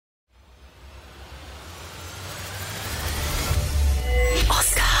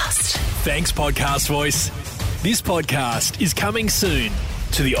Thanks, Podcast Voice. This podcast is coming soon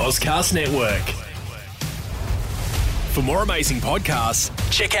to the Ozcast Network. For more amazing podcasts,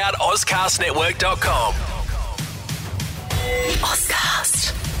 check out ozcastnetwork.com.